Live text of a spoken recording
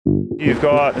You've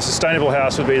got a sustainable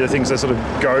house would be the things that sort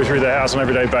of go through the house on an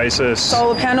everyday basis.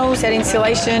 Solar panels, set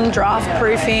insulation, draft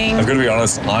proofing. I'm going to be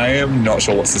honest, I am not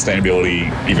sure what sustainability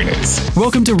even is.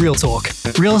 Welcome to Real Talk,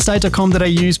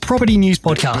 realestate.com.au's property news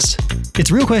podcast.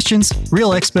 It's real questions,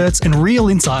 real experts and real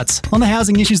insights on the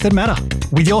housing issues that matter.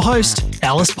 With your host,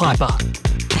 Alice Piper.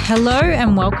 Hello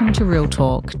and welcome to Real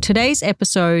Talk. Today's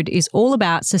episode is all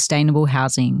about sustainable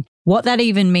housing, what that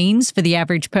even means for the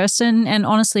average person, and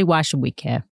honestly, why should we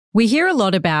care? We hear a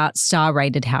lot about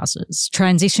star-rated houses,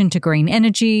 transition to green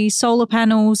energy, solar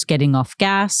panels, getting off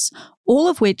gas, all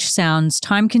of which sounds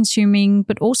time-consuming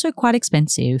but also quite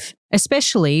expensive,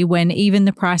 especially when even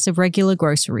the price of regular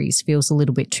groceries feels a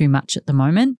little bit too much at the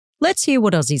moment. Let's hear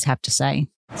what Aussies have to say.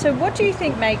 So what do you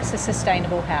think makes a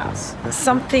sustainable house?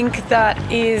 Something that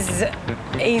is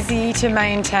easy to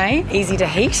maintain, easy to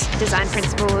heat. Design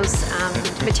principles,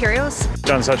 materials.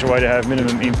 Done in such a way to have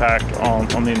minimum impact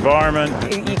on the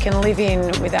environment. You can live in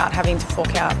without having to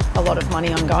fork out a lot of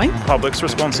money ongoing. Public's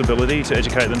responsibility to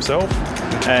educate themselves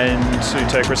and to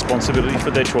take responsibility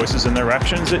for their choices and their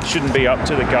actions. It shouldn't be up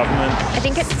to the government. I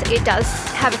think it does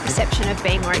have a perception of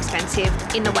being more expensive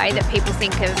in the way that people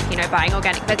think of, buying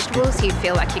organic vegetables. You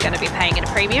feel like you're going to be paying at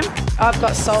a premium. I've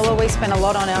got solar. We spent a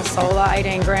lot on our solar,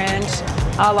 18 grand.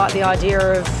 I like the idea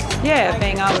of,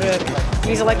 being able to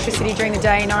use electricity during the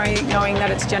day, knowing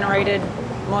that it's generated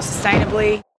more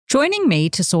sustainably. Joining me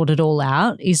to sort it all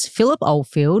out is Phillip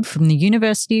Oldfield from the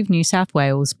University of New South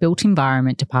Wales Built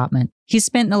Environment Department. He's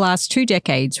spent the last 2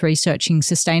 decades researching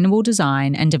sustainable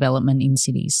design and development in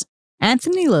cities.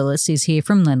 Anthony Lillis is here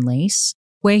from Lillis,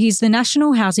 where he's the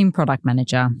National Housing Product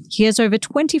Manager. He has over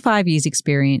 25 years'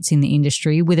 experience in the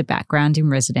industry with a background in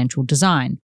residential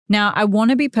design. Now, I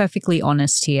want to be perfectly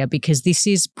honest here because this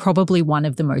is probably one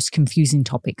of the most confusing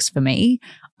topics for me.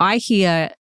 I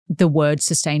hear the word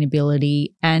sustainability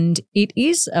and it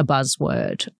is a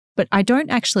buzzword, but I don't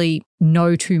actually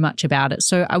know too much about it.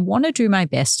 So I want to do my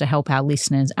best to help our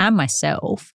listeners and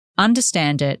myself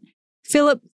understand it.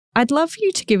 Phillip, I'd love for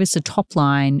you to give us a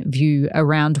top-line view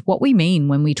around what we mean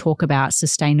when we talk about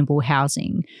sustainable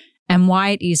housing and why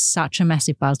it is such a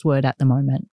massive buzzword at the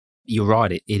moment. You're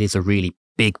right. It is a really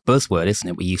big buzzword, isn't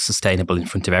it? We use sustainable in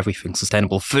front of everything.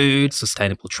 Sustainable food,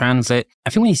 sustainable transit. I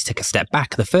think we need to take a step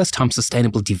back. The first time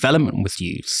sustainable development was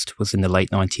used was in the late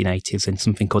 1980s in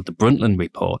something called the Brundtland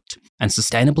Report. And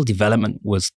sustainable development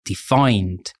was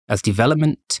defined as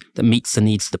development that meets the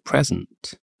needs of the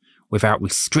present without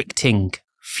restricting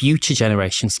future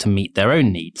generations to meet their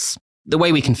own needs. The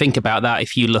way we can think about that,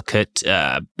 if you look at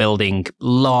building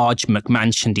large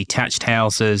McMansion detached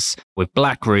houses with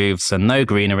black roofs and no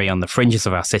greenery on the fringes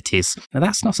of our cities, now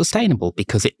that's not sustainable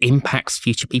because it impacts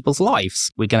future people's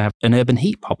lives. We're going to have an urban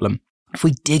heat problem. If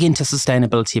we dig into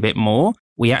sustainability a bit more,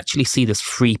 we actually see there's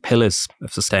 3 pillars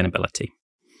of sustainability.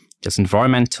 There's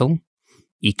environmental,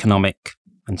 economic,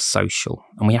 and social,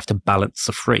 and we have to balance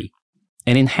the 3.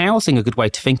 And in housing, a good way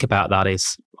to think about that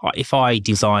is if I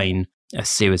design a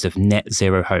series of net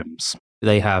zero homes,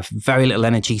 they have very little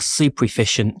energy, super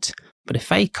efficient, but if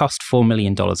they cost $4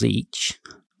 million each,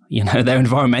 they're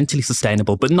environmentally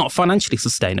sustainable, but not financially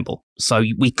sustainable. So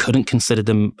we couldn't consider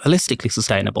them holistically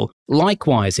sustainable.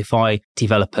 Likewise, if I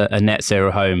develop a net zero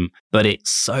home, but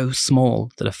it's so small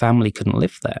that a family couldn't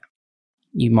live there,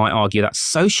 you might argue that's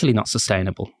socially not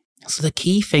sustainable. So the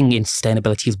key thing in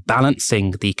sustainability is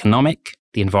balancing the economic,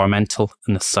 the environmental,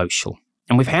 and the social.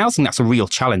 And with housing, that's a real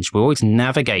challenge. We're always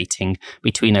navigating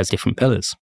between those different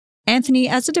pillars. Anthony,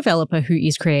 as a developer who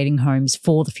is creating homes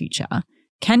for the future,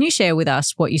 can you share with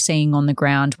us what you're seeing on the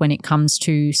ground when it comes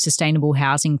to sustainable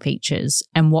housing features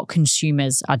and what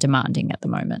consumers are demanding at the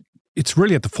moment? It's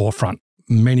really at the forefront.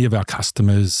 Many of our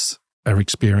customers are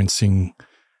experiencing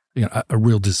a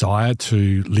real desire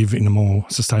to live in a more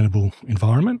sustainable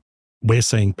environment. We're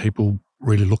seeing people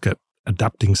really look at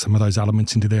adapting some of those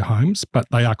elements into their homes, but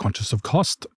they are conscious of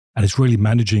cost, and it's really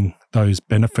managing those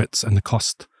benefits and the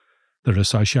cost that are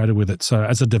associated with it. So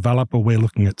as a developer, we're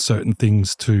looking at certain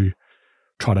things to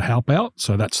try to help out.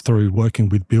 So that's through working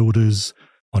with builders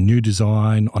on new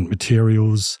design, on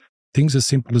materials, things as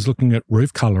simple as looking at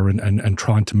roof colour and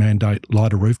trying to mandate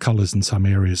lighter roof colours in some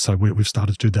areas. So we've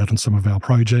started to do that on some of our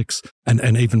projects,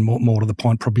 and even more to the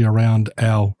point, probably around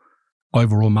our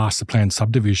overall master plan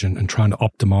subdivision and trying to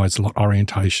optimise lot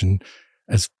orientation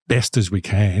as best as we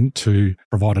can to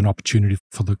provide an opportunity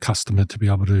for the customer to be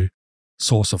able to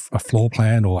source a floor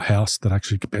plan or a house that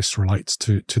actually best relates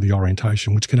to the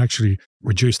orientation, which can actually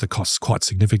reduce the costs quite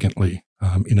significantly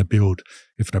in a build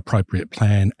if an appropriate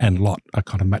plan and lot are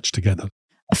kind of matched together.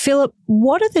 Phillip,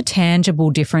 what are the tangible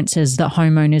differences that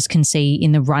homeowners can see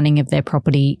in the running of their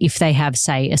property if they have,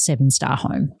 say, a 7-star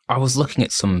home? I was looking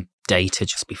at some data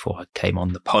just before I came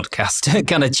on the podcast to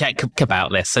kind of check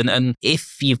about this. And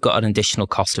if you've got an additional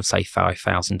cost of, say,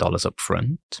 $5,000 up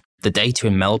front, the data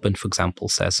in Melbourne, for example,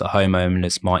 says that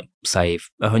homeowners might save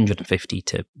 $150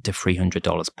 to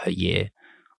 $300 per year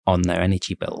on their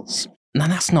energy bills. Now,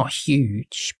 that's not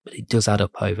huge, but it does add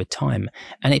up over time.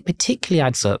 And it particularly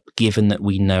adds up given that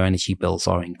we know energy bills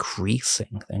are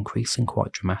increasing. They're increasing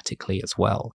quite dramatically as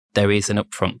well. There is an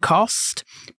upfront cost,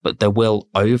 but there will,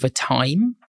 over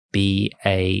time, be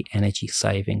a energy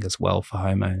saving as well for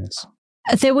homeowners.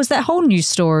 There was that whole news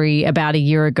story about a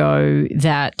year ago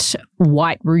that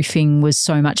white roofing was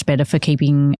so much better for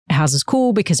keeping houses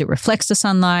cool because it reflects the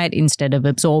sunlight instead of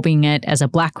absorbing it as a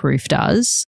black roof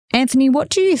does. Anthony, what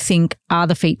do you think are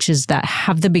the features that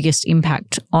have the biggest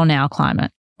impact on our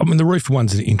climate? I mean, the roof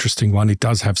one's an interesting one. It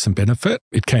does have some benefit.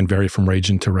 It can vary from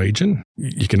region to region.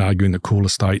 You can argue in the cooler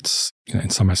states,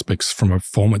 in some aspects from a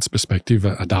performance perspective,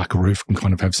 a darker roof can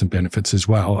kind of have some benefits as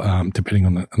well, depending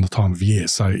on the time of year.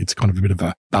 So it's kind of a bit of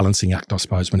a balancing act, I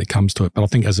suppose, when it comes to it. But I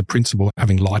think as a principle,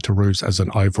 having lighter roofs as an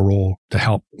overall to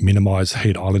help minimise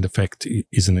heat island effect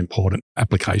is an important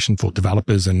application for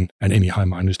developers and any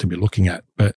homeowners to be looking at.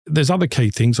 But there's other key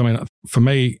things. I mean, for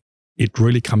me, it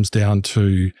really comes down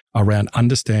to around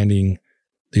understanding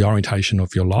the orientation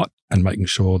of your lot and making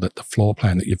sure that the floor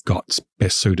plan that you've got is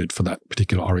best suited for that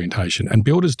particular orientation. And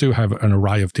builders do have an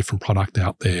array of different product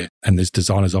out there, and there's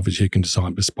designers obviously who can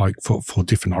design bespoke for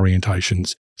different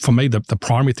orientations. For me, the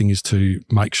primary thing is to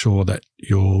make sure that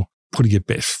you're putting your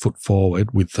best foot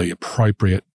forward with the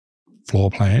appropriate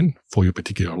floor plan for your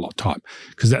particular lot type,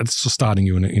 because that's starting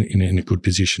you in a good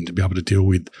position to be able to deal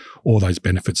with all those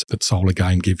benefits that solar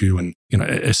gain give you. And,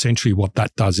 essentially what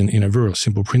that does in a very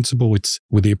simple principle, it's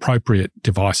with the appropriate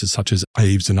devices such as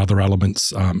eaves and other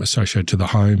elements associated to the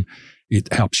home,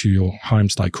 it helps your home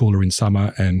stay cooler in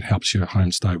summer and helps your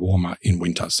home stay warmer in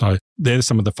winter. So there's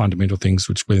some of the fundamental things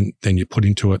which when then you put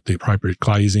into it, the appropriate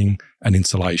glazing and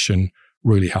insulation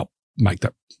really help make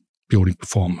that building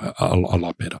perform a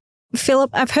lot better. Phillip,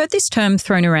 I've heard this term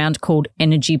thrown around called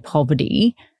energy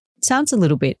poverty. It sounds a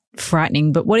little bit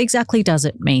frightening, but what exactly does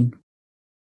it mean?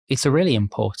 It's a really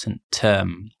important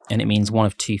term, and it means one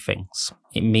of two things.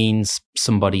 It means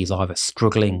somebody is either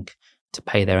struggling to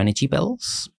pay their energy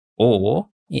bills, or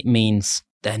it means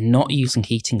they're not using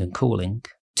heating and cooling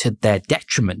to their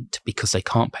detriment because they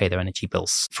can't pay their energy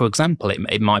bills. For example,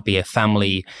 it might be a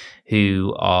family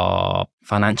who are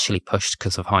financially pushed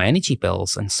because of high energy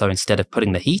bills. And so instead of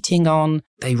putting the heating on,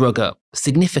 they rug up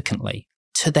significantly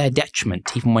to their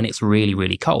detriment, even when it's really,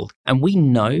 really cold. And we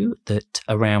know that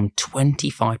around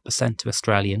 25% of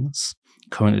Australians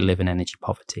currently live in energy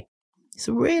poverty. It's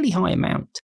a really high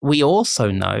amount. We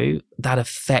also know that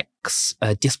affects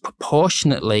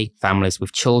disproportionately families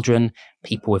with children,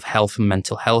 people with health and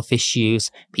mental health issues,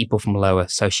 people from lower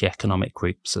socioeconomic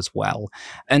groups as well.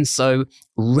 And so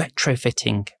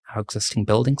retrofitting our existing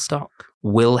building stock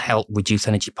will help reduce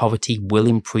energy poverty, will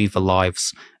improve the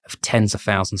lives of tens of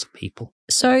thousands of people.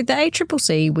 So the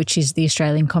ACCC, which is the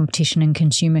Australian Competition and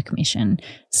Consumer Commission,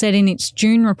 said in its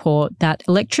June report that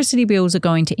electricity bills are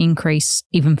going to increase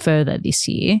even further this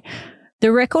year.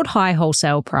 The record high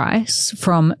wholesale price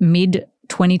from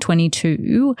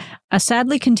mid-2022 are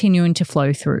sadly continuing to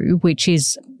flow through, which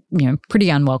is, pretty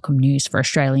unwelcome news for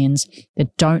Australians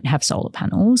that don't have solar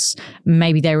panels.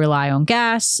 Maybe they rely on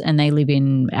gas and they live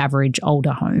in average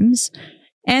older homes.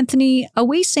 Anthony, are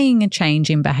we seeing a change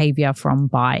in behaviour from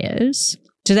buyers?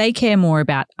 Do they care more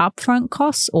about upfront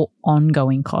costs or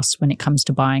ongoing costs when it comes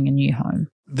to buying a new home?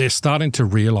 They're starting to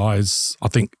realise, I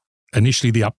think,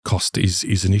 initially, the up cost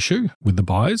is an issue with the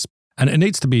buyers, and it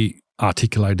needs to be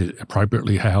articulated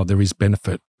appropriately how there is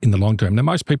benefit in the long term. Now,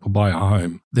 most people buy a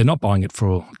home, they're not buying it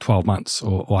for 12 months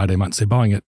or 18 months. They're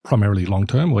buying it primarily long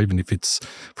term, or even if it's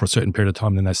for a certain period of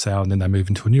time, then they sell and then they move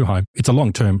into a new home. It's a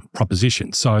long-term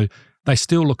proposition. So they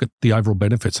still look at the overall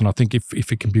benefits. And I think if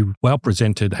it can be well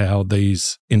presented how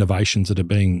these innovations that are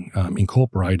being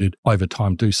incorporated over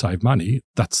time do save money,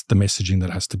 that's the messaging that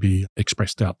has to be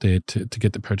expressed out there to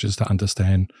get the purchasers to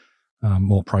understand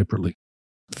more appropriately.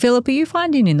 Phillip, are you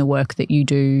finding in the work that you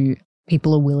do,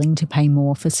 people are willing to pay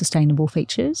more for sustainable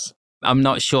features? I'm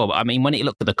not sure, but I mean, when you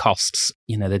look at the costs,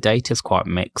 the data is quite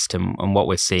mixed. And what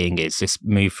we're seeing is this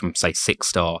move from, say,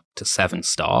 6-star to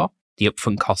 7-star. The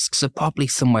upfront costs are probably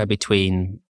somewhere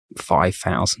between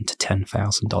 $5,000 to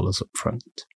 $10,000 upfront,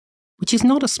 which is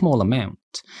not a small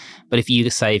amount. But if you're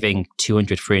saving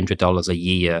 $200, $300 a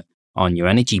year on your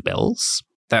energy bills,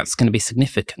 that's going to be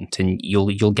significant, and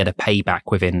you'll get a payback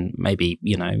within maybe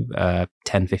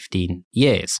 10, 15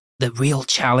 years. The real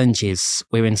challenge is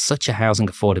we're in such a housing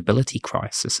affordability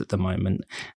crisis at the moment.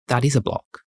 That is a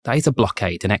block. That is a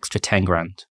blockade, an extra 10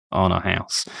 grand on our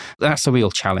house. That's a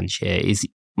real challenge here. Is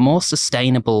more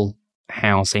sustainable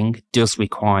housing does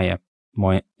require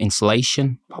more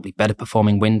insulation, probably better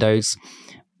performing windows.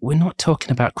 We're not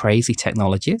talking about crazy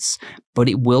technologies, but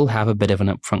it will have a bit of an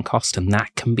upfront cost, and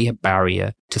that can be a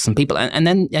barrier to some people. And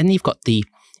then you've got the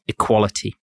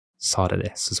equality side of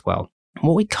this as well.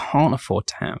 What we can't afford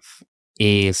to have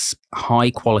is high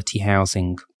quality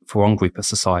housing for one group of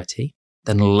society,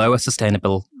 then lower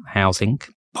sustainable housing,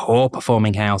 poor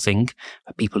performing housing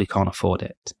for people who can't afford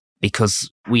it,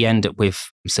 because we end up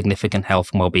with significant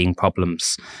health and well-being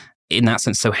problems in that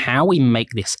sense. So how we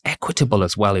make this equitable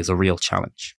as well is a real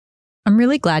challenge. I'm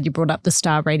really glad you brought up the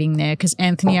star rating there, because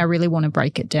Anthony, I really want to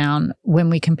break it down.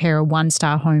 When we compare a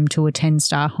 1-star home to a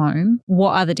 10-star home,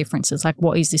 what are the differences? Like,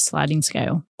 what is this sliding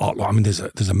scale? Oh, I mean, there's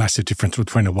a massive difference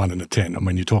between a 1 and a 10. I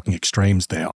mean, you're talking extremes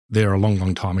there. There a long,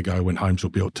 long time ago when homes were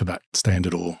built to that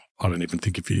standard, or I don't even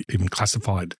think if you even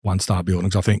classified 1-star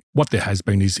buildings. I think what there has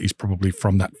been is probably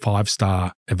from that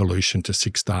 5-star evolution to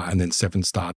 6-star and then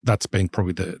 7-star. That's been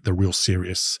probably the real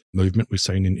serious movement we've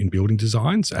seen in building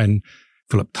designs. And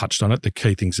Phillip touched on it. The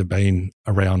key things have been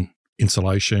around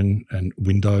insulation and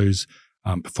windows,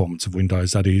 performance of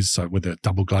windows, that is. So whether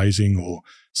double glazing or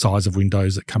size of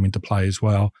windows that come into play as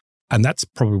well. And that's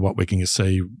probably what we're going to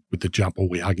see with the jump, or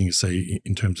we're going to see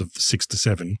in terms of the 6 to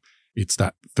 7. It's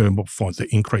that thermal performance, the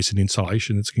increase in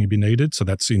insulation that's going to be needed. So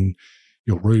that's in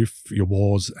your roof, your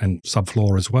walls and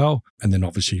subfloor as well. And then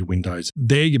obviously your windows.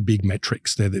 They're your big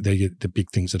metrics. They're the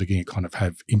big things that are going to kind of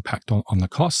have impact on the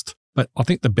cost. But I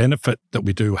think the benefit that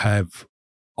we do have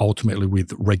ultimately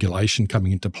with regulation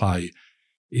coming into play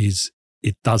is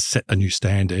it does set a new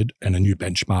standard and a new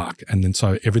benchmark. And then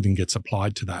so everything gets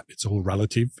applied to that. It's all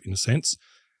relative in a sense.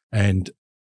 And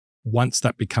once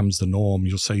that becomes the norm,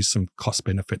 you'll see some cost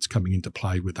benefits coming into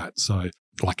play with that. So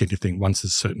like anything, once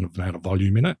there's a certain amount of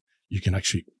volume in it, you can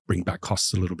actually bring back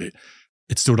costs a little bit.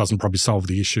 It still doesn't probably solve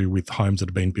the issue with homes that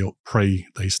have been built pre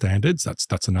these standards.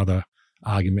 That's another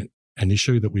argument, an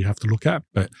issue that we have to look at.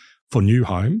 But for new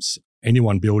homes,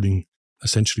 anyone building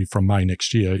essentially from May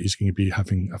next year is going to be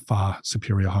having a far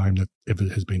superior home that ever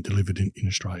has been delivered in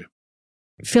Australia.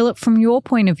 Phillip, from your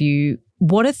point of view,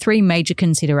 what are 3 major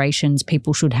considerations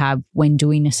people should have when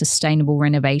doing a sustainable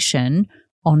renovation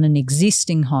on an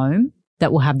existing home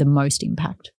that will have the most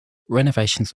impact?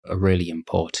 Renovations are really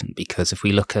important because if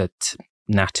we look at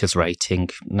NATA's rating,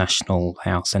 National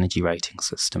House Energy Rating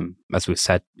System, as we've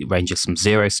said, it ranges from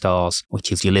 0 stars,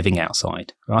 which is you're living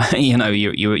outside, right?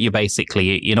 You're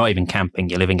basically, you're not even camping,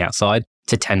 you're living outside,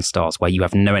 to 10 stars where you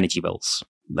have no energy bills.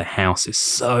 The house is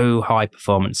so high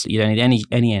performance, you don't need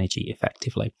any energy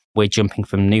effectively. We're jumping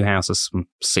from new houses from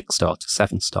 6-star to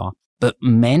 7-star. But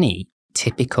many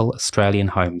typical Australian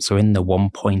homes are in the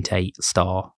 1.8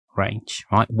 star range,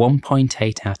 right?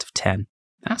 1.8 out of 10.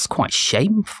 That's quite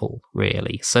shameful,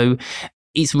 really. So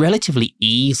it's relatively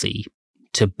easy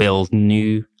to build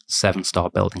new 7-star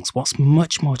buildings. What's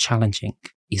much more challenging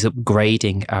is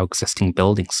upgrading our existing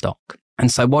building stock.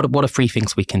 And so what are 3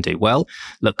 things we can do? Well,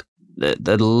 look,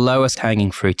 the lowest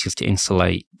hanging fruit is to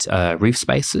insulate roof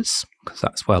spaces, because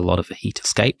that's where a lot of the heat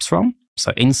escapes from.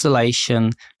 So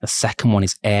insulation. The second one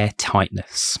is air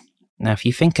tightness. Now, if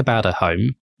you think about a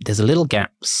home, there's a little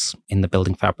gaps in the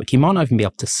building fabric. You might not even be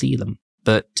able to see them,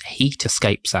 but heat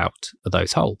escapes out of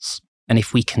those holes. And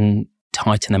if we can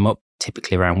tighten them up,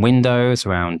 typically around windows,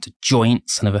 around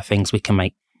joints and other things, we can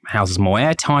make houses more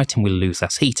airtight and we'll lose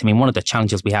less heat. I mean, one of the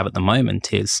challenges we have at the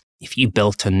moment is if you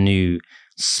built a new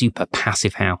super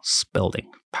passive house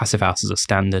building, passive house is a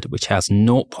standard which has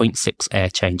 0.6 air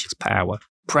changes per hour.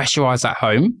 Pressurize that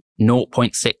home,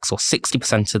 0.6 or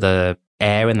 60% of the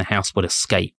air in the house would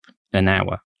escape in an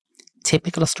hour.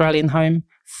 Typical Australian home,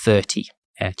 30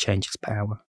 air changes per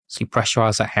hour. So you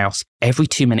pressurize that house, every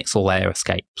 2 minutes all air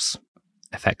escapes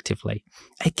effectively.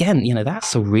 Again,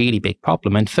 that's a really big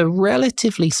problem. And for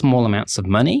relatively small amounts of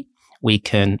money, we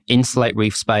can insulate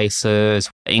roof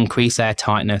spaces, increase air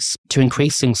tightness to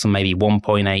increase things from maybe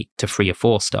 1.8 to 3 or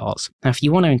 4 stars. Now, if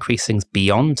you want to increase things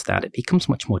beyond that, it becomes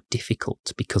much more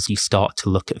difficult because you start to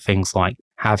look at things like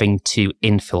having to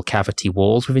infill cavity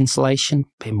walls with insulation,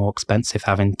 a bit more expensive,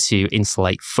 having to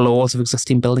insulate floors of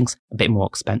existing buildings, a bit more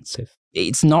expensive.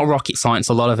 It's not rocket science.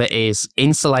 A lot of it is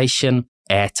insulation,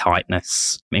 air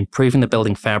tightness, improving the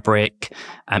building fabric.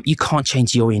 You can't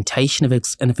change the orientation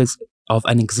of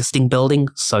an existing building,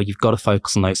 so you've got to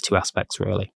focus on those 2 aspects,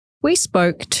 really. We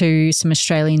spoke to some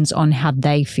Australians on how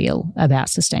they feel about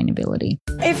sustainability.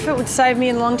 If it would save me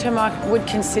in the long term, I would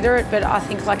consider it, but I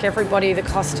think like everybody, the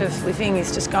cost of living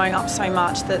is just going up so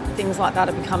much that things like that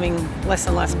are becoming less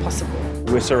and less possible.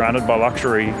 We're surrounded by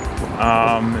luxury,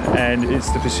 and it's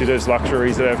the pursuit of those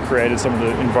luxuries that have created some of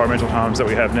the environmental harms that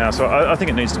we have now. So I think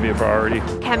it needs to be a priority.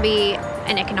 Can be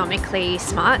an economically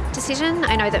smart decision.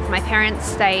 I know that for my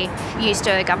parents, they used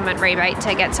a government rebate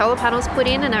to get solar panels put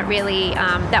in, and it really,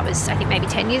 that was I think maybe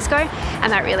 10 years ago,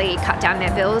 and that really cut down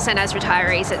their bills. And as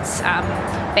retirees, it's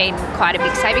been quite a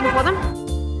big saving for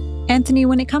them. Anthony,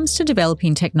 when it comes to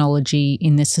developing technology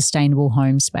in the sustainable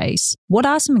home space, what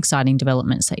are some exciting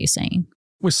developments that you're seeing?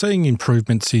 We're seeing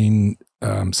improvements in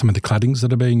some of the claddings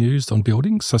that are being used on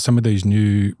buildings. So some of these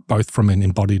new, both from an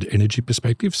embodied energy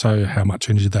perspective, so how much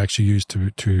energy they actually use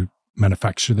to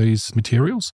manufacture these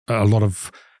materials. A lot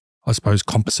of, I suppose,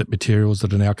 composite materials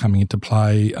that are now coming into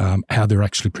play, how they're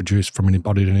actually produced from an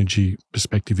embodied energy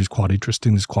perspective is quite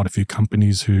interesting. There's quite a few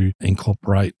companies who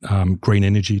incorporate green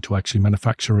energy to actually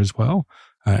manufacture as well.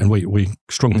 And we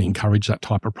strongly encourage that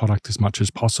type of product as much as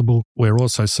possible. We're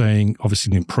also seeing,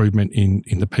 obviously, an improvement in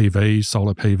the PV,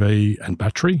 solar PV and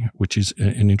battery, which is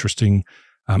an interesting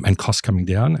and cost coming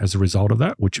down as a result of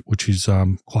that, which is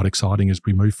quite exciting as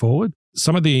we move forward.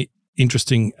 Some of the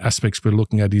interesting aspects we're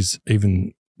looking at is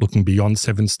even looking beyond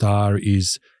 7-star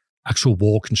is actual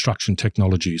wall construction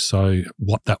technology. So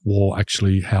what that wall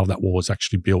actually, how that wall is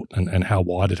actually built and how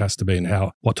wide it has to be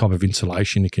and what type of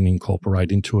insulation you can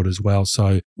incorporate into it as well.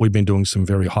 So we've been doing some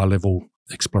very high level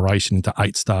exploration into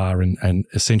 8-star and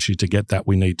essentially to get that,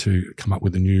 we need to come up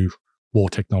with a new wall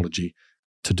technology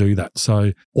to do that.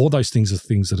 So all those things are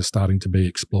things that are starting to be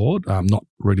explored, not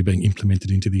really being implemented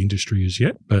into the industry as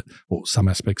yet, but some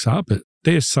aspects are, but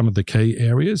there's some of the key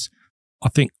areas. I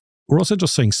think we're also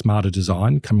just seeing smarter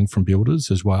design coming from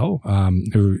builders as well,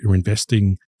 who are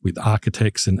investing with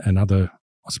architects and other,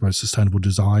 I suppose, sustainable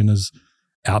designers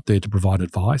out there to provide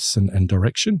advice and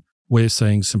direction. We're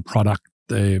seeing some product,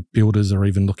 the builders are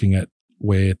even looking at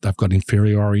where they've got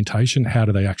inferior orientation. How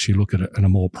do they actually look at it in a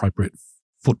more appropriate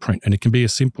footprint? And it can be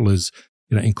as simple as,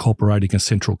 incorporating a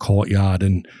central courtyard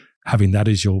and having that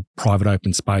as your private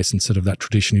open space instead of that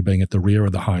traditionally being at the rear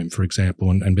of the home, for example,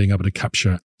 and being able to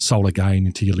capture solar gain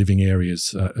into your living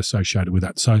areas associated with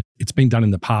that. So it's been done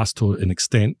in the past to an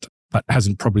extent, but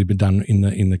hasn't probably been done in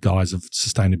the guise of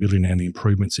sustainability and the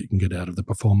improvements that you can get out of the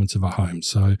performance of a home.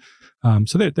 So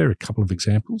there are a couple of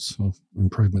examples of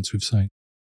improvements we've seen.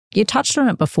 You touched on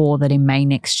it before that in May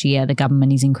next year, the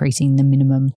government is increasing the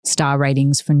minimum star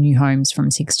ratings for new homes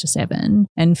from 6 to 7.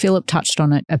 And Phillip touched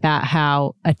on it about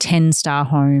how a 10-star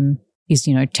home is,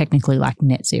 technically like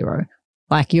net zero.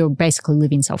 Like you're basically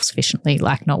living self-sufficiently,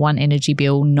 like not one energy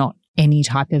bill, not any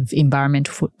type of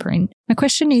environmental footprint. My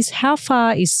question is, how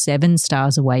far is 7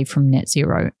 stars away from net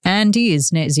zero? And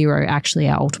is net zero actually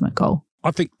our ultimate goal?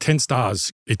 I think 10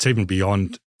 stars, it's even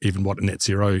beyond even what a net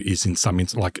zero is in some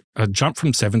instances. Like a jump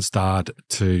from 7-star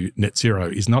to net zero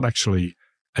is not actually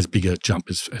as big a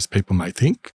jump as people may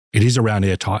think. It is around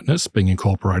air tightness being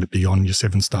incorporated beyond your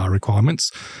 7-star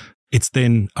requirements. It's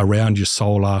then around your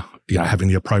solar, having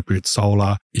the appropriate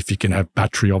solar. If you can have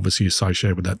battery obviously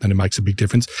associated with that, then it makes a big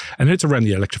difference. And then it's around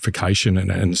the electrification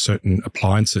and certain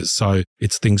appliances. So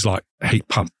it's things like heat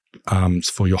pump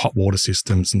for your hot water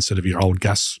systems instead of your old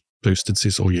gas boosted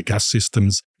systems or your gas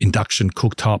systems, induction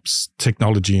cooktops,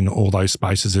 technology in all those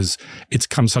spaces. It's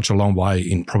come such a long way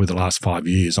in probably the last 5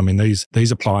 years. I mean,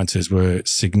 these appliances were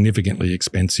significantly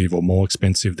expensive or more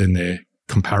expensive than their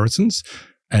comparisons.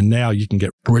 And now you can get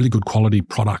really good quality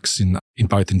products in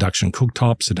both induction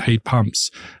cooktops and heat pumps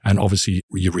and obviously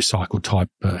your recycled type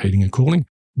heating and cooling.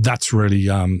 That's really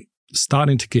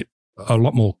starting to get a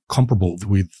lot more comparable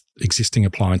with existing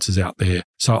appliances out there.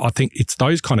 So I think it's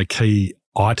those kind of key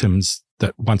items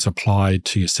that once applied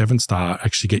to your 7-star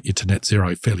actually get you to net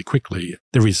zero fairly quickly.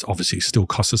 There is obviously still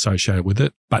costs associated with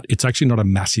it, but it's actually not a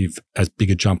massive, as big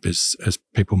a jump as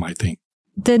people may think.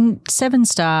 The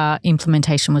 7-star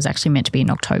implementation was actually meant to be in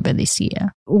October this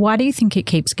year. Why do you think it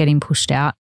keeps getting pushed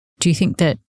out? Do you think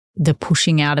that the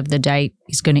pushing out of the date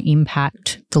is going to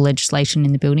impact the legislation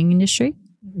in the building industry?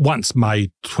 Once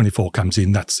May 24 comes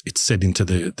in, it's set into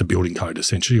the building code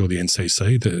essentially, or the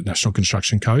NCC, the National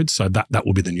Construction Code. So that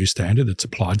will be the new standard that's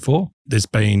applied for. There's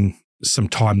been some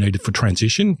time needed for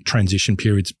transition. Transition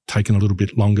periods taken a little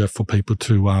bit longer for people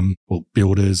to,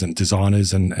 builders and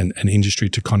designers and industry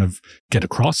to kind of get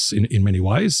across in many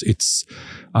ways.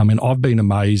 I've been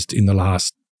amazed in the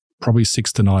last probably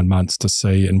 6 to 9 months to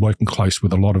see, and working close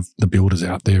with a lot of the builders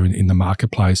out there in the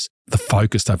marketplace, the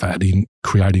focus they've had in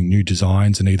creating new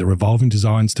designs and either evolving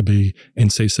designs to be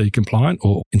NCC compliant,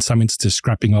 or in some instances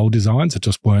scrapping old designs that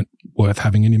just weren't worth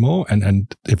having anymore,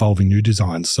 and evolving new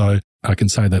designs. So I can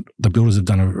say that the builders have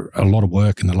done a lot of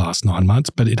work in the last 9 months,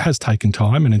 but it has taken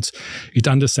time, and it's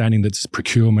understanding that it's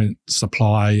procurement,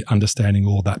 supply, understanding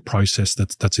all that process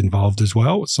that's involved as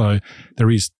well. So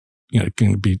there is,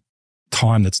 going to be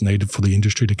time that's needed for the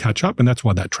industry to catch up, and that's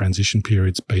why that transition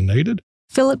period's been needed.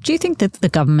 Philip, do you think that the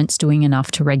government's doing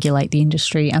enough to regulate the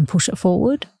industry and push it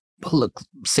forward? Well, look,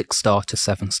 6-star to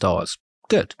 7 stars,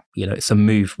 good. It's a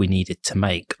move we needed to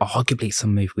make. Arguably, it's a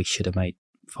move we should have made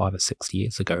 5 or 6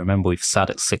 years ago. Remember, we've sat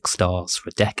at 6 stars for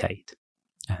a decade.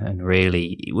 And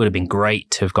really, it would have been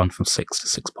great to have gone from 6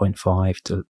 to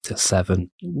 6.5 to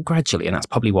 7 gradually. And that's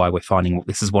probably why we're finding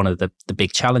this is one of the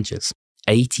big challenges.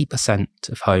 80%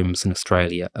 of homes in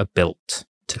Australia are built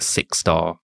to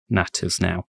 6-star natters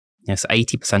now. Yes,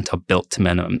 80% are built to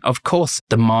minimum. Of course,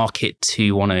 the market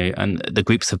and the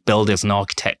groups of builders and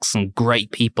architects and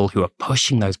great people who are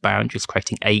pushing those boundaries,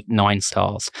 creating 8, 9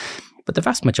 stars. But the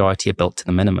vast majority are built to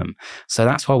the minimum. So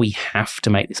that's why we have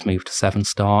to make this move to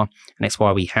 7-star. And it's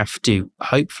why we have to,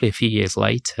 hopefully a few years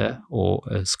later or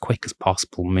as quick as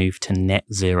possible, move to net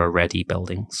zero ready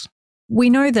buildings. We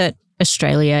know that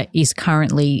Australia is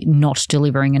currently not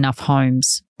delivering enough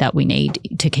homes that we need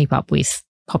to keep up with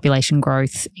population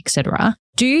growth, etc.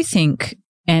 Do you think,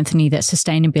 Anthony, that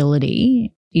sustainability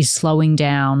is slowing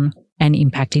down and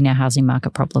impacting our housing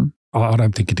market problem? I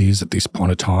don't think it is at this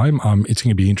point of time. It's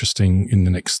going to be interesting in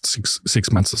the next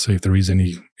six months to see if there is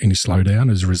any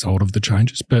slowdown as a result of the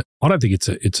changes. But I don't think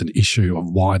it's an issue of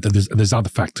why. There's other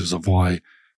factors of why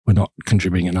we're not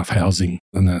contributing enough housing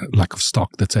and the lack of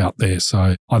stock that's out there.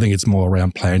 So I think it's more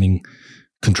around planning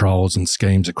controls and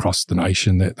schemes across the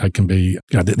nation that they can be,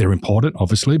 they're important,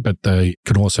 obviously, but they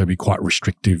can also be quite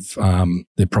restrictive.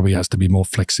 There probably has to be more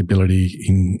flexibility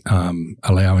in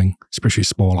allowing, especially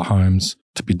smaller homes,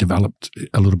 to be developed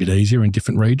a little bit easier in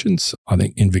different regions. I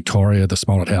think in Victoria, the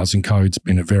Smollett Housing Code's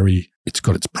been it's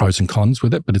got its pros and cons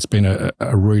with it, but it's been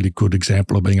a really good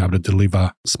example of being able to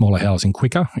deliver smaller housing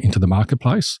quicker into the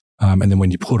marketplace. And then when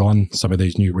you put on some of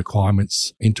these new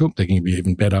requirements into it, they can be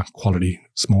even better quality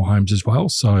small homes as well.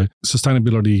 So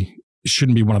sustainability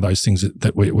shouldn't be one of those things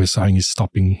that we're saying is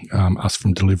stopping us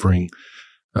from delivering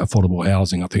affordable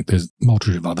housing. I think there's a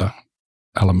multitude of other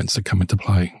elements that come into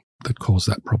play that cause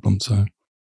that problem. So,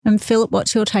 and Philip,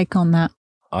 what's your take on that?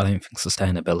 I don't think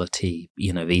sustainability,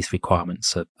 these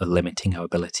requirements are limiting our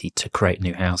ability to create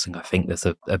new housing. I think there's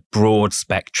a broad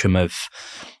spectrum of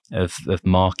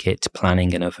market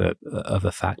planning and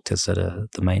other factors that are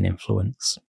the main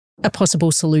influence. A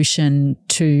possible solution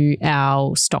to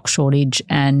our stock shortage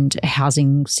and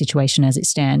housing situation as it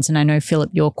stands. And I know, Philip,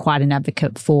 you're quite an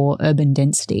advocate for urban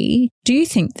density. Do you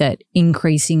think that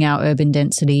increasing our urban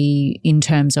density in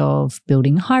terms of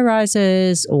building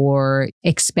high-rises or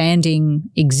expanding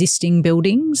existing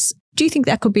buildings, do you think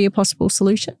that could be a possible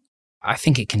solution? I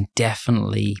think it can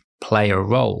definitely play a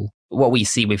role. What we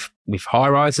see with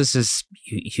high-rises is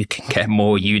you can get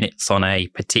more units on a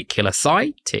particular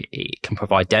site. It can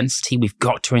provide density. We've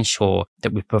got to ensure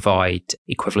that we provide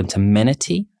equivalent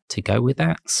amenity to go with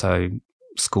that. So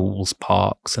schools,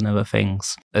 parks and other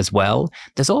things as well.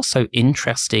 There's also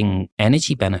interesting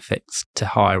energy benefits to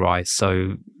high-rise.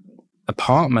 So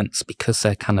apartments, because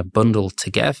they're kind of bundled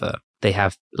together, they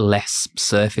have less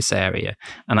surface area,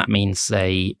 and that means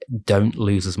they don't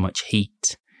lose as much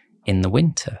heat in the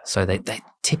winter. So they're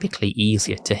typically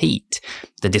easier to heat.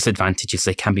 The disadvantage is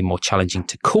they can be more challenging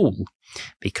to cool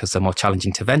because they're more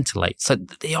challenging to ventilate. So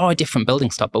they are a different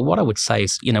building stock. But what I would say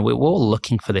is, we're all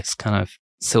looking for this kind of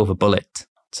silver bullet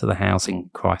to the housing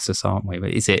crisis, aren't we?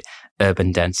 Is it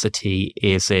urban density?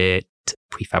 Is it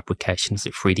prefabrication? Is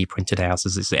it 3D printed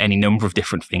houses? Is it any number of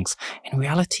different things? In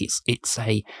reality, it's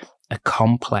a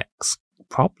complex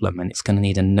problem, and it's going to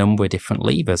need a number of different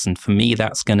levers. And for me,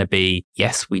 that's going to be,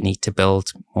 yes, we need to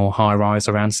build more high-rise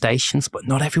around stations, but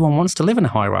not everyone wants to live in a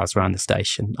high-rise around the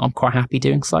station. I'm quite happy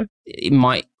doing so. It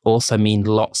might also mean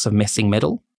lots of missing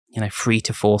middle, 3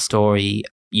 to 4 story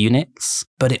units,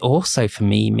 but it also for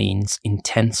me means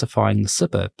intensifying the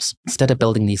suburbs. Instead of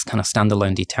building these kind of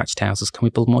standalone detached houses, can we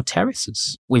build more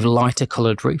terraces with lighter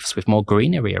coloured roofs with more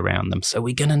greenery around them? So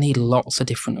we're going to need lots of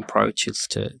different approaches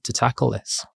to tackle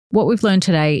this. What we've learned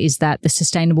today is that the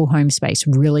sustainable home space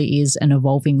really is an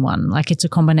evolving one. Like, it's a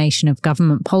combination of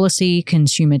government policy,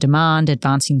 consumer demand,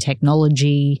 advancing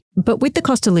technology. But with the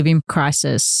cost of living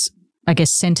crisis, I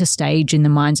guess, centre stage in the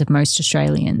minds of most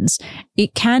Australians,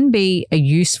 it can be a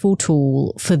useful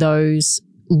tool for those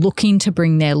looking to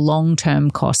bring their long-term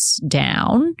costs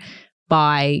down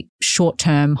by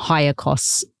short-term higher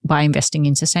costs by investing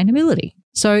in sustainability.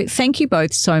 So thank you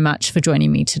both so much for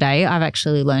joining me today. I've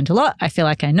actually learned a lot. I feel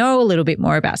like I know a little bit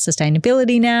more about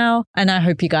sustainability now, and I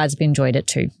hope you guys have enjoyed it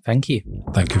too. Thank you.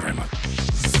 Thank you very much.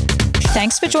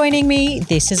 Thanks for joining me.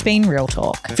 This has been Real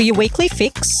Talk. For your weekly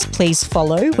fix, please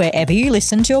follow wherever you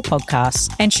listen to your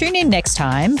podcasts and tune in next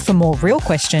time for more real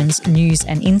questions, news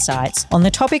and insights on the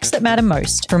topics that matter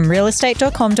most from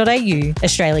realestate.com.au,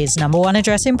 Australia's #1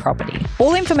 address in property.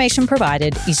 All information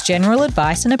provided is general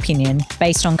advice and opinion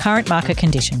based on current market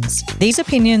conditions. These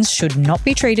opinions should not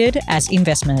be treated as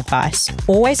investment advice.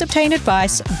 Always obtain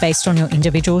advice based on your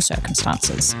individual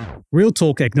circumstances. Real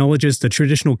Talk acknowledges the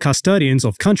traditional custodians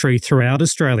of country throughout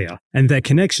Australia and their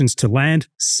connections to land,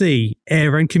 sea,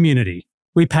 air and community.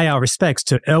 We pay our respects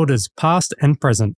to elders past and present.